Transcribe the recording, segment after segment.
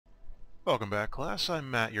Welcome back, class.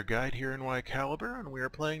 I'm Matt, your guide here in Caliber, and we are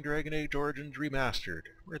playing Dragon Age Origins Remastered,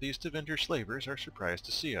 where these Deventer slavers are surprised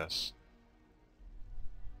to see us.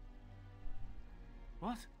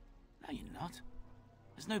 What? No, you're not.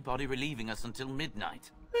 There's no body relieving us until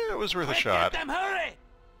midnight. It was worth a shot. Get them, hurry!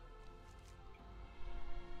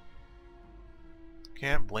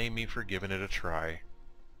 Can't blame me for giving it a try.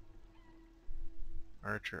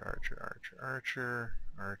 Archer, archer, archer, archer,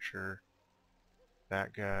 archer.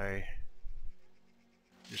 That guy.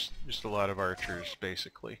 Just a lot of archers,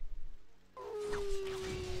 basically.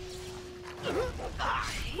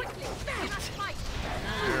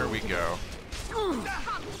 There we go. Come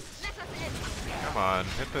on,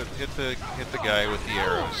 hit the guy with the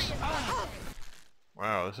arrows.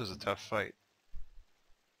 Wow, this is a tough fight.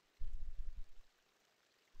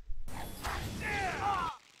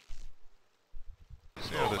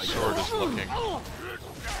 See how the sword is looking.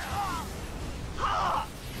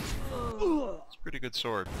 It's a pretty good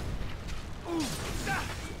sword.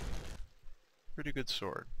 Pretty good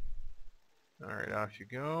sword. Alright, off you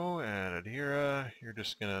go, and Adhira, you're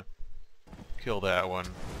just gonna kill that one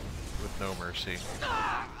with no mercy.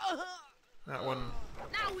 That one,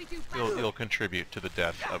 you'll contribute to the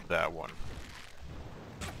death of that one.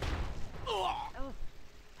 Oh, well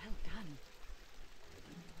done.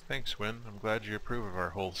 Thanks, Wynn. I'm glad you approve of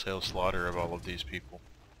our wholesale slaughter of all of these people.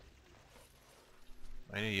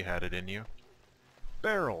 I knew you had it in you.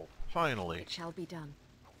 Barrel! Finally! It shall be done.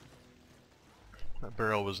 That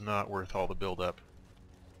barrel was not worth all the build-up.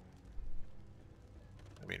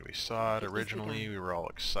 I mean, we saw it originally, we were all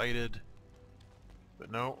excited.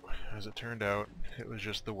 But no, as it turned out, it was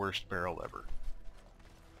just the worst barrel ever.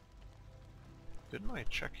 Didn't I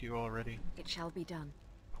check you already? It shall be done.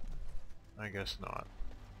 I guess not.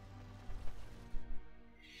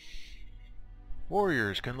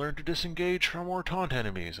 Warriors can learn to disengage from or taunt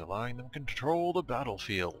enemies, allowing them to control the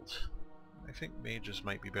battlefield. I think mages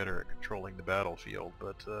might be better at controlling the battlefield,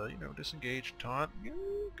 but, you know, disengage, taunt,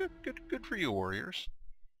 good for you, warriors.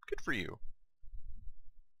 Good for you.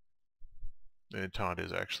 And taunt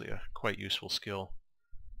is actually a quite useful skill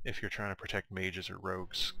if you're trying to protect mages or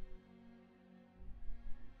rogues.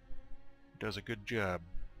 It does a good job.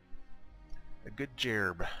 A good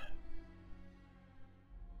gerb.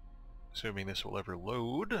 Assuming this will ever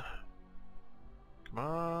load. Come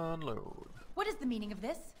on, load. What is the meaning of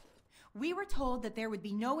this? We were told that there would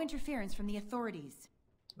be no interference from the authorities.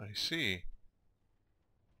 I see.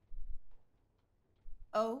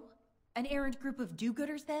 Oh? An errant group of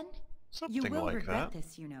do-gooders, then? Something you will like regret that.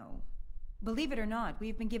 this, you know. Believe it or not,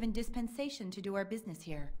 we've been given dispensation to do our business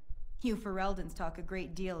here. You Fereldans talk a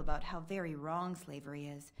great deal about how very wrong slavery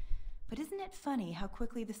is. But isn't it funny how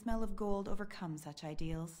quickly the smell of gold overcomes such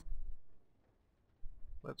ideals?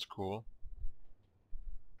 That's cool.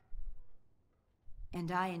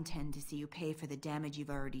 And I intend to see you pay for the damage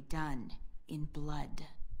you've already done, in blood.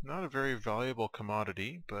 Not a very valuable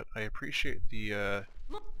commodity, but I appreciate the,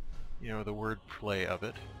 you know, the wordplay of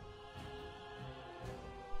it.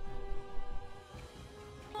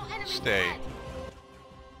 Stay.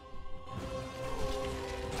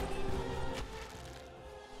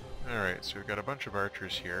 Alright, so we've got a bunch of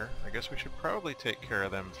archers here. I guess we should probably take care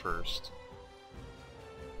of them first.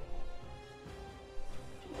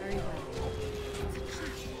 Very well.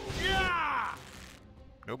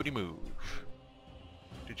 Nobody move.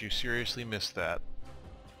 Did you seriously miss that?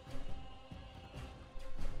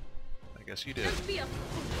 I guess you did.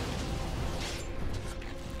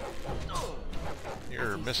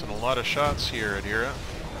 You're missing a lot of shots here, Adhira.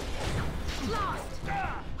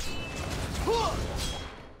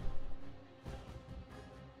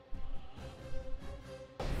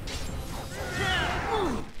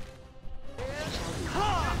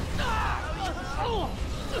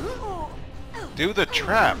 Do the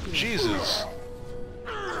trap! Jesus!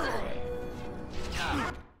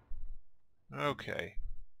 Okay.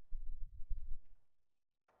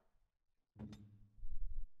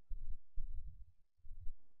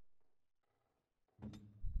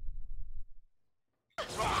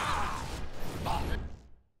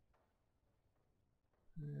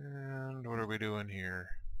 And what are we doing here?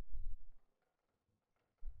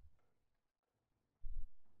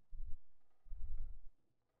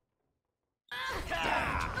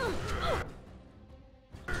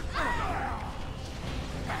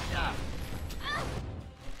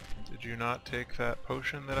 Did you not take that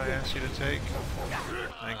potion that I asked you to take?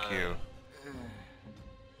 Thank you.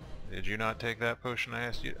 Did you not take that potion I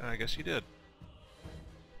asked you? I guess you did.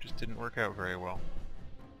 Just didn't work out very well.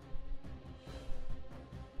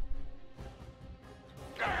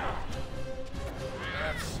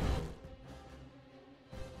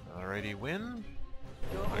 Alrighty, win.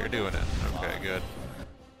 Oh, you're doing it. Okay, good.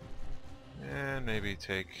 And maybe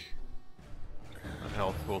take a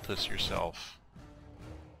health poultice yourself.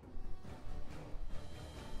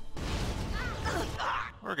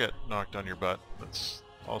 Or get knocked on your butt. That's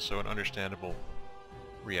also an understandable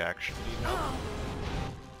reaction.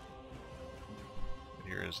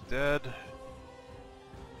 Here is dead.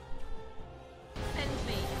 Send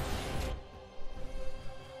me.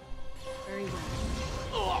 Very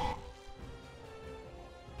well.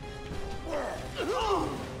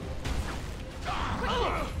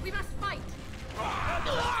 Quickly, we must fight.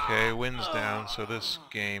 Okay, wind's down, so this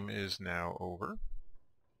game is now over.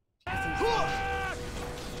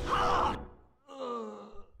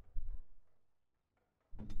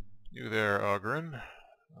 You there, Ogren.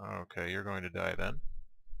 Okay, you're going to die then.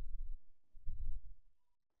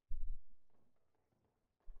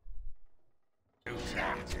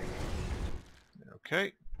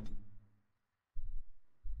 Okay.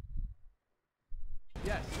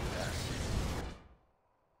 Yes.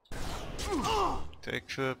 Take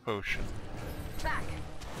the potion. Back.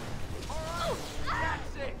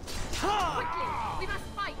 That's it. Quickly, we must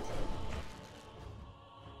fight.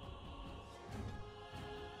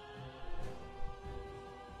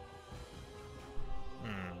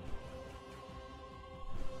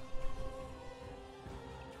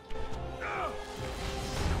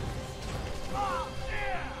 Oh,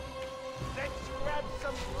 yeah. Let's grab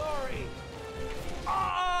some glory.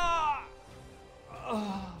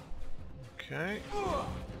 Okay.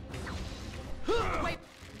 Wait.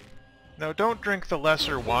 Now don't drink the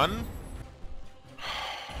lesser one.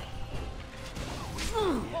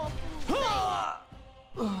 Try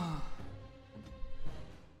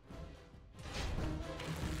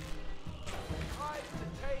to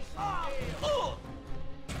taste the ale.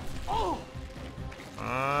 Come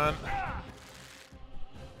on.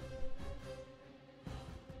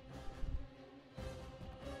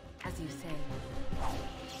 As you say.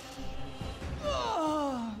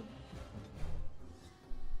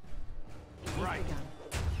 It is Right. begun.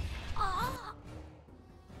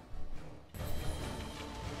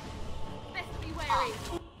 Best be wary.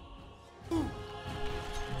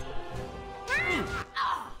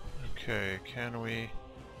 Okay, can we...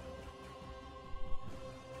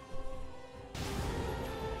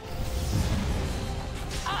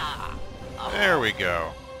 There we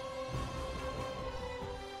go.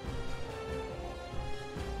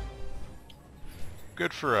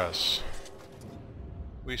 Good for us.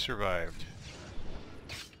 We survived.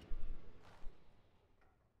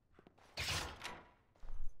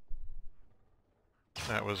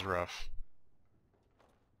 That was rough.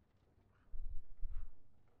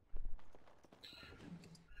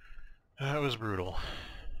 That was brutal.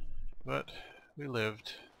 But we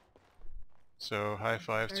lived. So high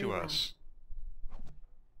five Very to well. us.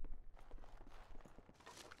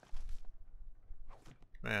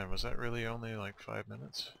 Man, was that really only like 5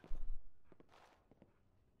 minutes?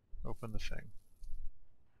 Open the thing.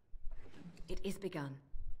 It is begun.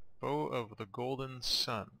 Bow of the Golden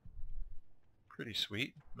Sun. Pretty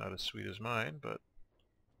sweet. Not as sweet as mine, but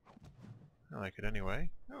I like it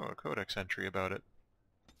anyway. Oh, a codex entry about it.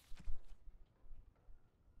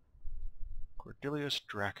 Cordelius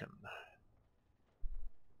Draken.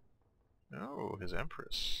 Oh, his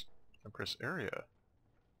Empress. Empress Area.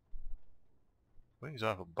 Wings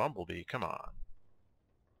off a bumblebee, come on.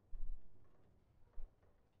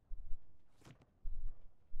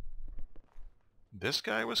 This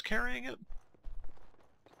guy was carrying it?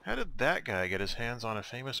 How did that guy get his hands on a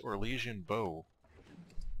famous Orlesian bow?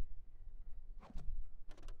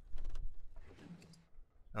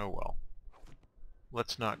 Oh well.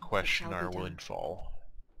 Let's not question shall our be done. windfall.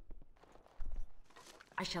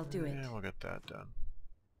 I shall do it. Yeah, we'll get that done.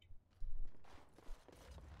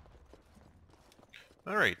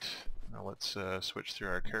 Alright, now let's switch through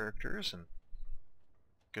our characters and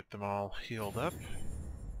get them all healed up.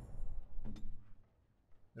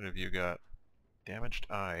 What have you got? Damaged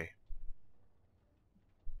eye.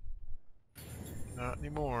 Not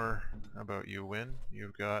anymore. How about you, Win?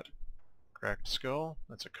 You've got cracked skull.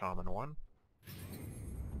 That's a common one.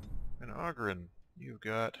 And Ogren, you've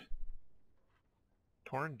got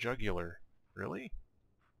torn jugular. Really?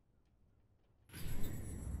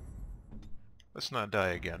 Let's not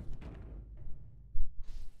die again.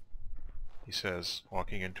 He says,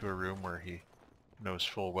 walking into a room where he knows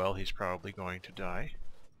full well he's probably going to die.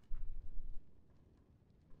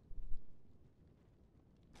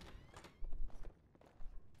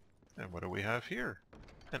 And what do we have here?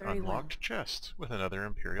 An Very unlocked chest with another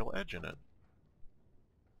Imperial edge in it.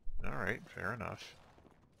 Alright, fair enough.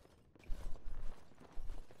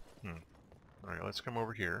 Alright, let's come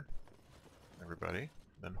over here. Everybody.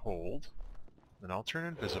 Then hold. Then I'll turn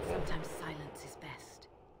invisible. Sometimes silence is best.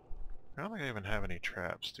 I don't think I even have any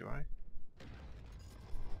traps, do I?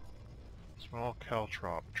 Small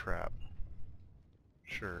caltrop trap.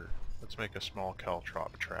 Sure. Let's make a small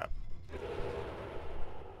caltrop trap.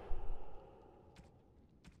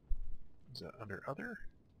 Is that under other?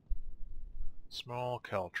 Small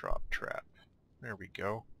caltrop trap. There we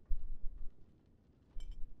go.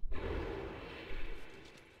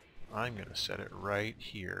 I'm gonna set it right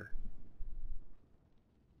here.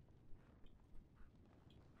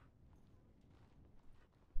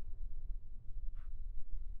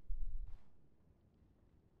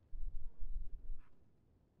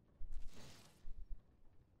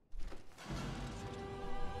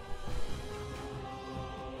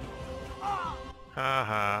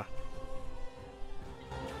 Haha.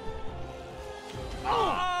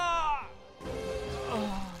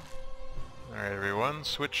 Alright everyone,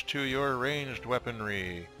 switch to your ranged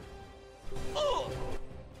weaponry.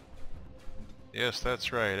 Yes,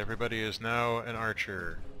 that's right, everybody is now an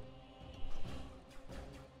archer.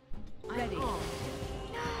 Ready.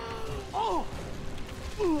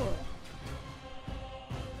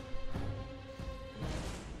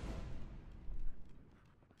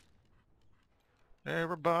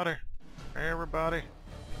 Everybody, everybody.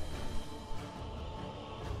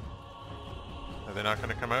 Are they not going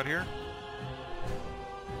to come out here?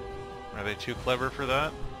 Are they too clever for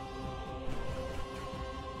that?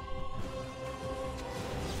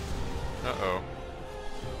 Uh-oh.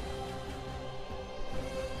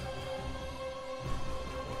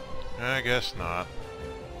 I guess not.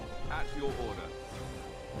 At your order.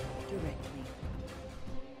 Directly.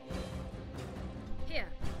 Here.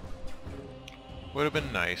 Would have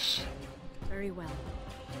been nice. Very well.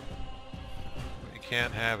 But you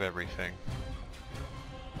can't have everything.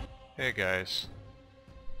 Hey guys.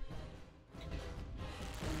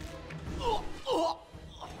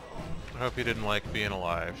 I hope you didn't like being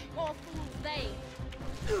alive. More fools they.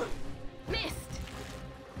 Missed.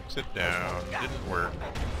 Sit down. Didn't work.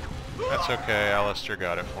 That's okay, Alistair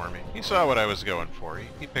got it for me. He saw what I was going for.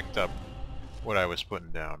 He picked up what I was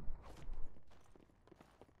putting down.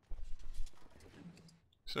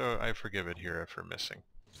 So I forgive it here for missing.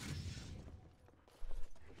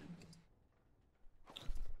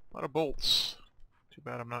 A lot of bolts. Too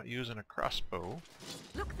bad I'm not using a crossbow.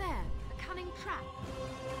 Look there. A cunning trap.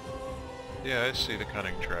 Yeah, I see the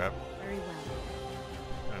cunning trap. Very well.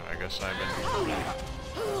 Oh, I guess I'm in.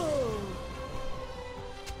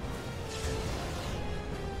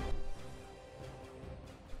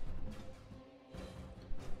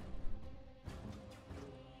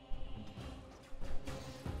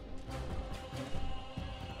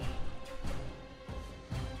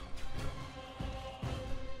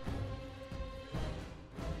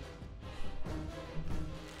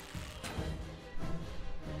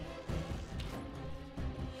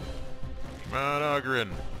 Come on,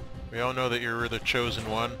 Ogren. We all know that you're the chosen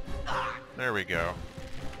one. There we go.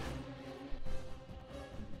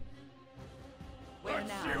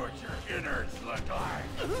 Let's see what your innards look like.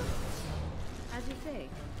 As you say.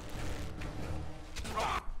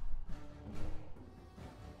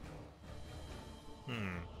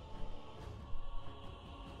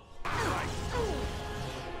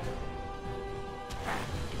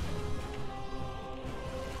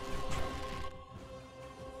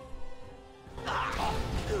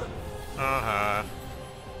 Uh-huh.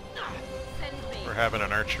 We're having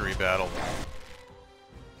an archery battle.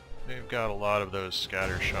 They've got a lot of those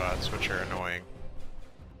scatter shots, which are annoying.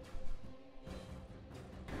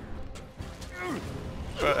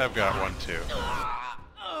 But I've got one too.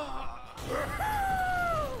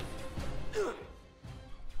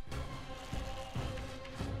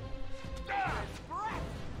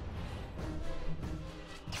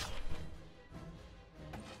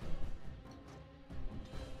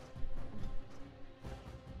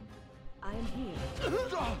 I am here.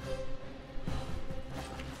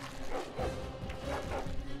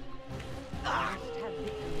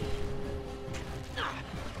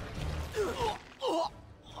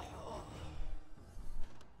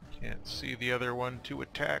 Can't see the other one to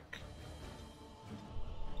attack.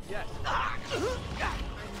 Yes.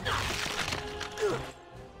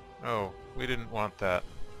 Oh, we didn't want that.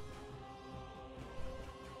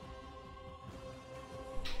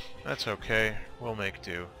 That's okay. We'll make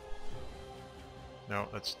do. No,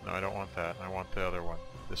 no, I don't want that. I want the other one.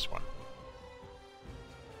 This one.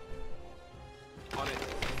 On it.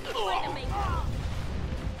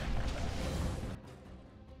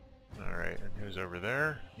 Alright, and who's over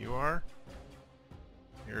there? You are?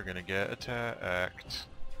 You're gonna get attacked.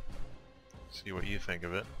 See what you think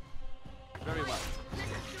of it. Very well.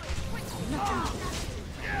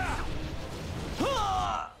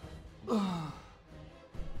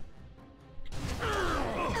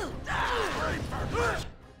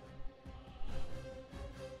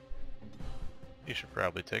 You should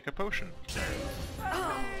probably take a potion.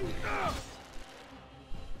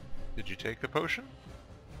 Did you take the potion?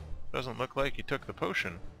 Doesn't look like you took the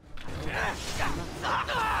potion.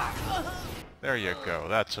 There you go,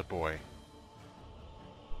 that's a boy.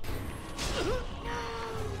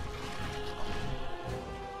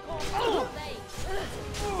 All they.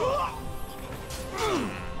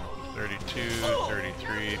 32,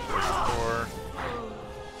 33, 44.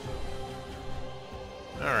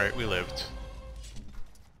 Alright, we lived.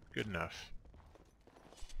 Good enough.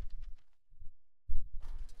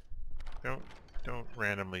 Don't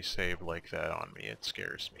randomly save like that on me, it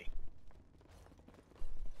scares me.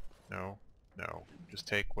 No, no. Just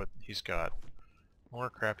take what he's got. More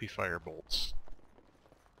crappy fire bolts.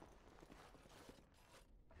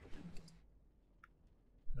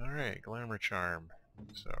 Alright, Glamour Charm.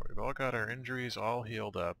 So, we've all got our injuries all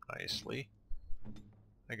healed up nicely.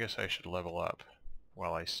 I guess I should level up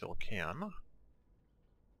while I still can.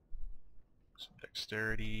 Some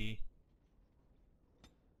dexterity.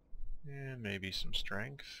 And maybe some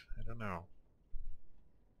strength. I don't know.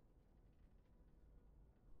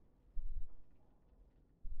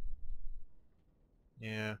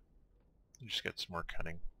 Yeah. Just get some more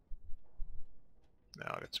cunning.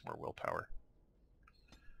 Now I'll get some more willpower.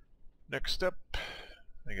 Next up,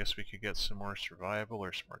 I guess we could get some more survival,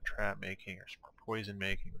 or some more trap making, or some more poison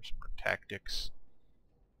making, or some more tactics.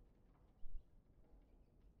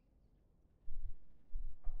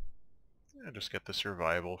 Yeah, just get the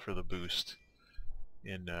survival for the boost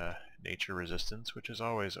in nature resistance, which is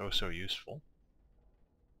always oh so useful.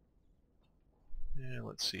 And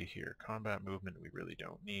let's see here. Combat movement we really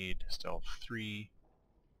don't need. Stealth 3.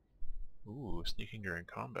 Ooh, sneaking during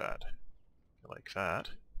combat. I like that.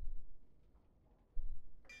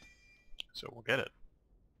 So we'll get it.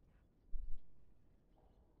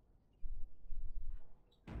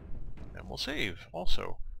 And we'll save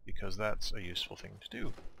also, because that's a useful thing to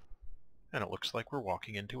do. And it looks like we're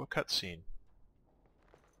walking into a cutscene.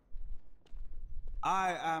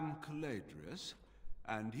 I am Caladrius,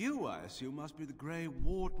 and you, I assume, must be the Grey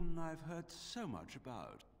Warden I've heard so much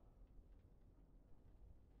about.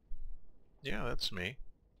 Yeah, that's me.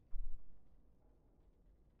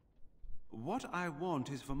 What I want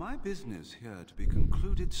is for my business here to be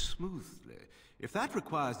concluded smoothly. If that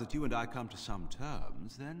requires that you and I come to some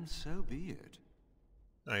terms, then so be it.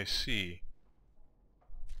 I see.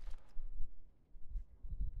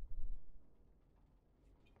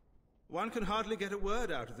 One can hardly get a word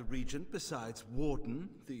out of the Regent besides Warden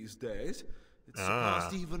these days. It's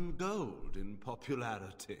surpassed even gold in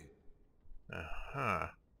popularity. Uh-huh.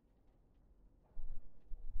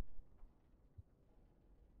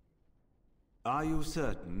 Are you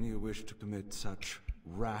certain you wish to commit such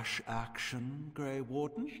rash action, Grey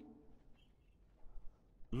Warden?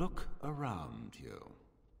 Look around you.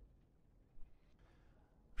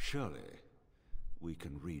 Surely we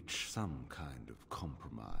can reach some kind of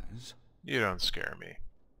compromise. You don't scare me.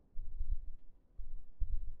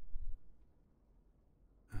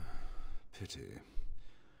 Pity.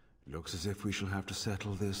 Looks as if we shall have to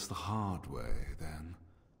settle this the hard way, then.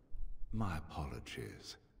 My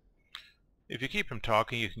apologies. If you keep him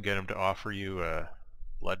talking, you can get him to offer you a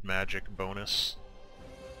blood magic bonus.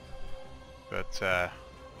 But,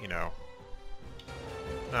 you know,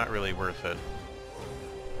 not really worth it.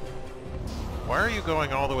 Why are you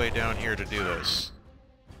going all the way down here to do this?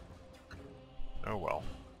 Oh well.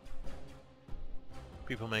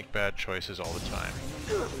 People make bad choices all the time.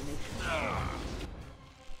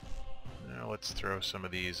 Now let's throw some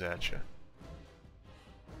of these at you.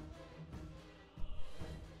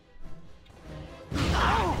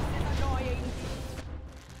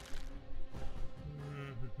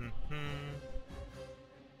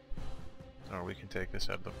 Oh, we can take this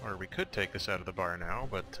out of the, or we could take this out of the bar now,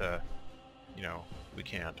 but you know, we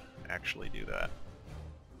can't actually do that.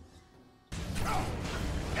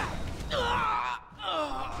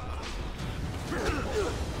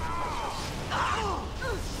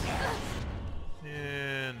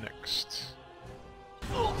 And next.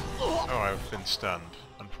 Oh, I've been stunned.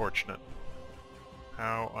 Unfortunate.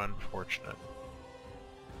 How unfortunate.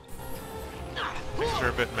 Things are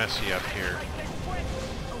a bit messy up here.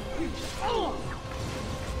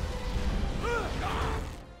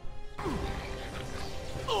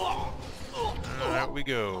 Out we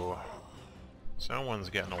go. Someone's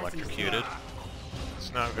getting electrocuted.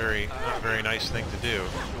 It's not very nice thing to do.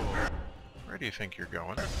 Where do you think you're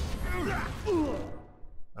going?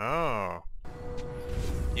 Oh.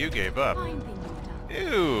 You gave up. Fine thing you've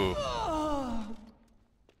done. Ew!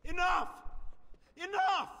 Enough!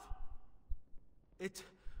 Enough! It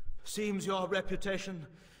seems your reputation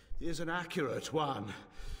is an accurate one.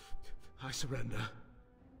 I surrender.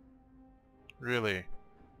 Really?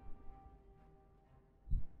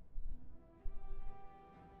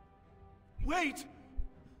 Wait!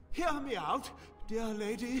 Hear me out, dear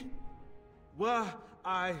lady. Were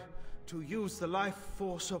I to use the life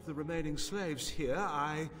force of the remaining slaves here,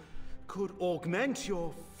 I could augment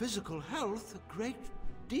your physical health a great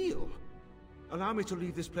deal. Allow me to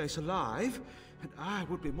leave this place alive, and I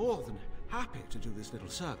would be more than happy to do this little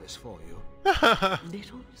service for you.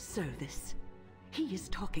 Little service? He is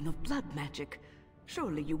talking of blood magic.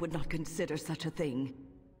 Surely you would not consider such a thing.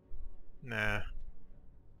 Nah.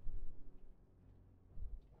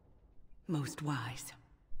 Most wise.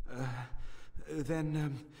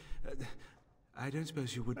 Then, I don't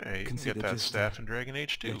suppose you would Hey, you can consider get that just staff in Dragon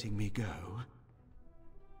Age 2. letting me go?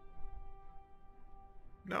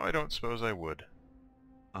 No, I don't suppose I would.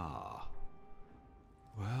 Ah.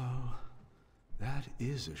 Well, that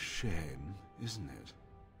is a shame, isn't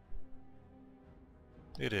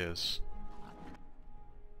it? It is.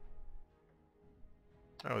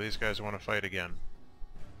 Oh, these guys want to fight again.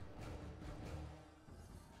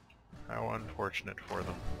 How unfortunate for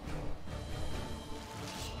them.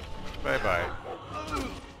 Bye-bye.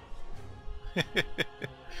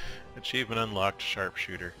 Achievement unlocked,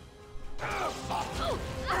 Sharpshooter. I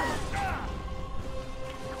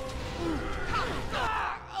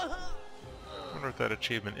wonder what that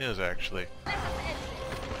achievement is, actually. Can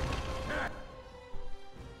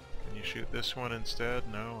you shoot this one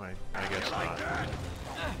instead? No, I guess not.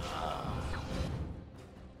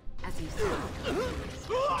 As you said.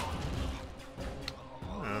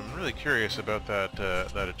 I'm really curious about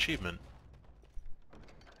that achievement.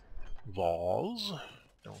 Vols.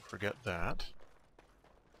 Don't forget that.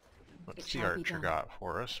 What's the archer got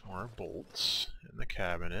for us? More bolts in the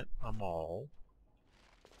cabinet. A maul.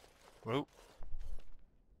 Whoa.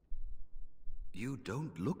 You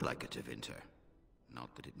don't look like a Tevinter.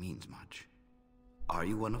 Not that it means much. Are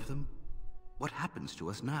you one of them? What happens to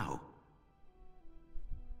us now?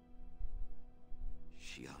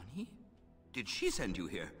 Shiani? Did she send you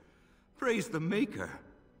here? Praise the Maker!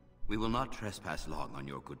 We will not trespass long on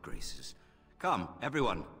your good graces. Come,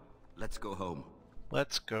 everyone, let's go home.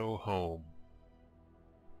 Let's go home.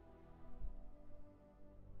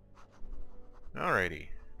 Alrighty.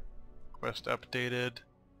 Quest updated.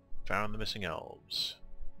 Found the missing elves.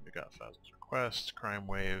 We got thousands of requests. Crime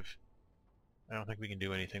wave. I don't think we can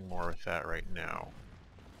do anything more with that right now.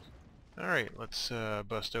 Alright, let's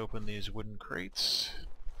bust open these wooden crates.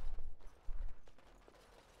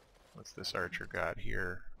 What's this archer got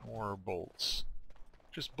here? More bolts.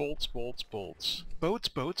 Just bolts, bolts, bolts. Boats,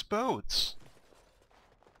 boats, boats!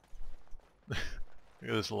 Look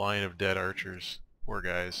at this line of dead archers. Poor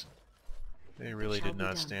guys. They really did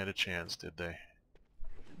not stand a chance, did they?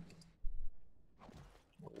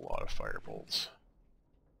 A lot of firebolts.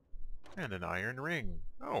 And an iron ring.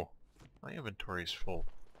 Oh, my inventory's full.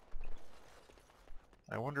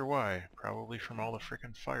 I wonder why. Probably from all the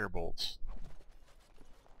frickin' firebolts.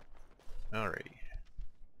 Alrighty.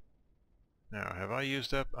 Now, have I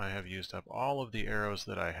used up? I have used up all of the arrows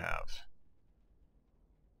that I have.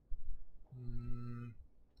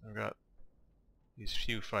 I've got these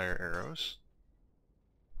few fire arrows.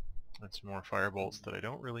 That's more firebolts that I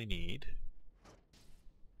don't really need.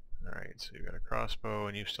 Alright, so you've got a crossbow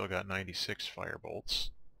and you've still got 96 firebolts.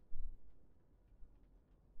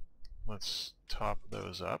 Let's top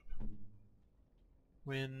those up.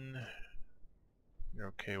 When you're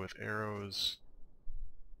okay with arrows.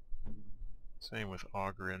 Same with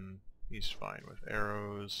Ogren. He's fine with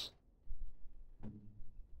arrows.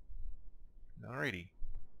 Alrighty.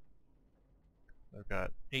 I've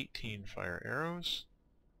got 18 fire arrows.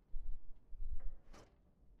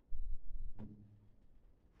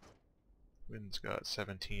 Wind's got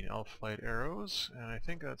 17 elf flight arrows, and I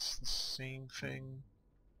think that's the same thing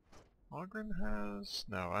Ogren has?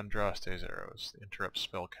 No, Andraste's arrows. They interrupt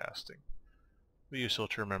spell casting. Be useful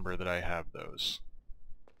to remember that I have those.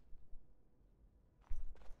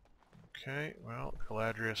 Okay, well,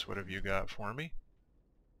 Caladrius, what have you got for me?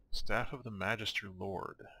 Staff of the Magister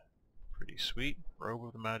Lord. Pretty sweet. Robe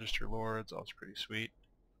of the Magister Lords, also pretty sweet.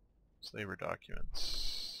 Slaver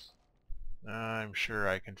documents. I'm sure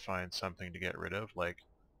I can find something to get rid of, like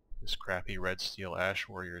this crappy red steel Ash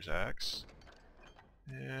Warrior's axe.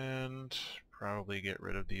 And probably get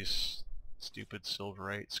rid of these stupid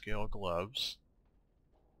Silverite scale gloves.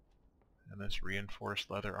 And And this reinforced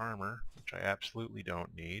leather armor, which I absolutely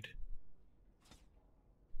don't need.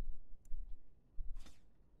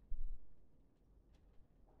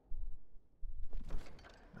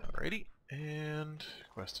 Alrighty, and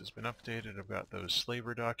quest has been updated about those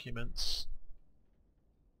slaver documents.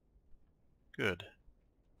 Good.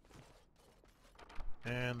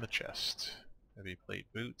 And the chest. Heavy plate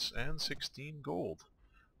boots and 16 gold.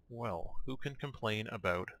 Well, who can complain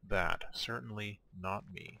about that? Certainly not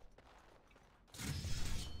me.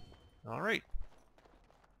 Alright.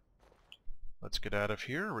 Let's get out of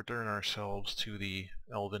here, return ourselves to the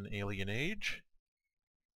Elven Alien Age,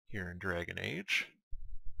 here in Dragon Age,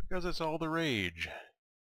 because it's all the rage.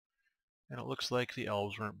 And it looks like the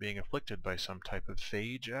elves weren't being afflicted by some type of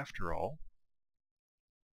phage after all.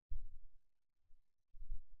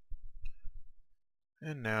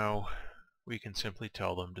 And now we can simply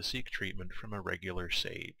tell them to seek treatment from a regular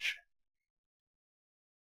sage.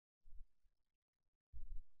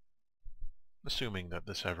 Assuming that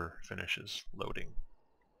this ever finishes loading.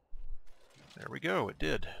 There we go, it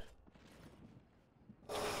did.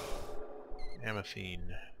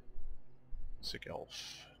 Amathine. Sick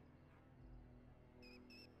elf.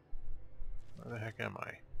 Where the heck am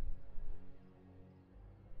I?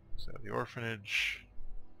 So the orphanage,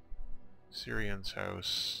 Syrian's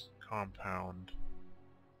house, compound,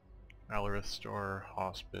 Alarith store,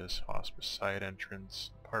 hospice, hospice side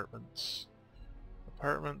entrance, apartments,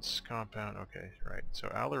 apartments, compound, okay, right. So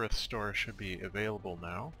Alarith store should be available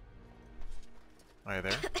now. Hi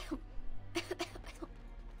there.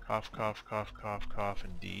 Cough, cough, cough, cough, cough,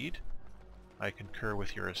 indeed. I concur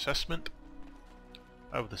with your assessment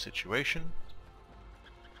of the situation.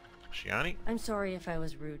 Shiani? I'm sorry if I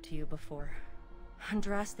was rude to you before.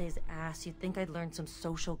 Andraste's ass, you'd think I'd learned some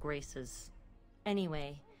social graces.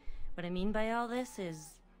 Anyway, what I mean by all this is...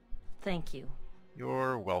 thank you.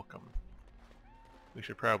 You're welcome. We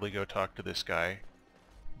should probably go talk to this guy.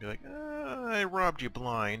 Be like, I robbed you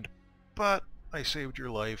blind, but I saved your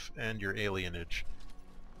life and your alienage.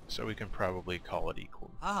 So we can probably call it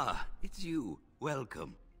equal. Ah, it's you.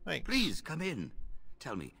 Welcome. Thanks. Please, come in.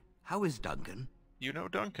 Tell me, how is Duncan? You know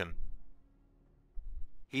Duncan.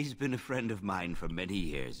 He's been a friend of mine for many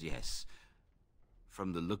years, yes.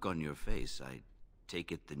 From the look on your face, I take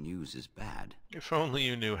it the news is bad. If only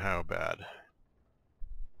you knew how bad.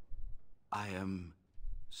 I am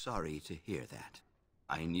sorry to hear that.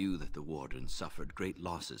 I knew that the Warden suffered great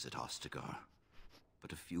losses at Ostagar,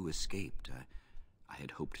 but a few escaped. I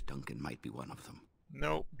had hoped Duncan might be one of them.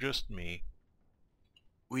 Nope, just me.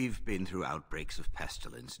 We've been through outbreaks of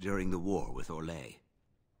pestilence during the war with Orlais.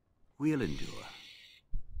 We'll endure.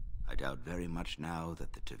 I doubt very much now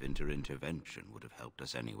that the Tevinter intervention would have helped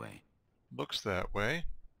us anyway. Looks that way.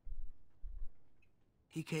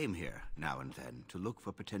 He came here, now and then, to look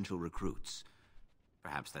for potential recruits.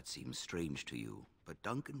 Perhaps that seems strange to you, but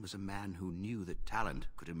Duncan was a man who knew that talent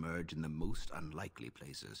could emerge in the most unlikely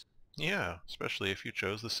places. Yeah, especially if you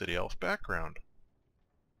chose the City Elf background.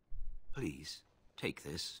 Please, take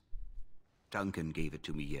this. Duncan gave it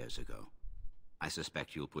to me years ago. I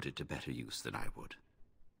suspect you'll put it to better use than I would.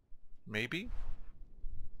 Maybe?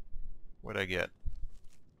 What'd I get?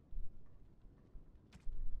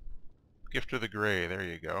 Gift of the Grey, there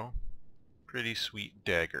you go. Pretty sweet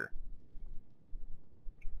dagger.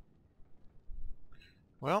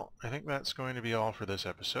 Well, I think that's going to be all for this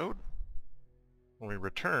episode. When we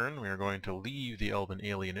return, we are going to leave the Elven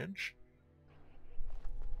Alienage.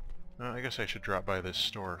 I guess I should drop by this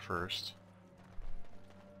store first.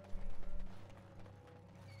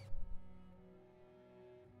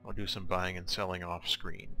 I'll do some buying and selling off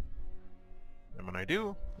screen. And when I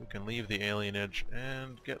do, we can leave the alienage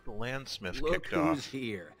and get the landsmith Look kicked off. who's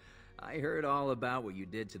here. I heard all about what you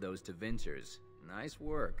did to those Tevinters. Nice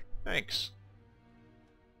work. Thanks.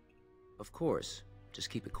 Of course. Just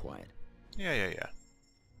keep it quiet. Yeah.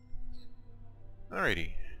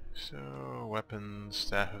 Alrighty. So, weapons,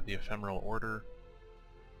 Staff of the Ephemeral Order.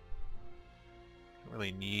 Don't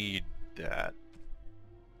really need that.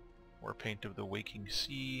 War Paint of the Waking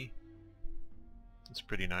Sea. It's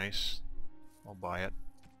pretty nice. I'll buy it.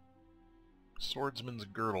 Swordsman's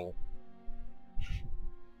Girdle.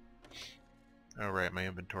 Oh right, my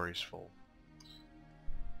inventory's full.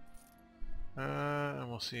 And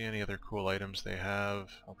we'll see any other cool items they have.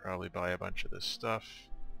 I'll probably buy a bunch of this stuff.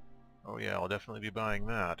 Oh yeah, I'll definitely be buying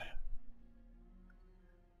that.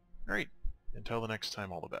 Alright, until the next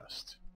time, all the best.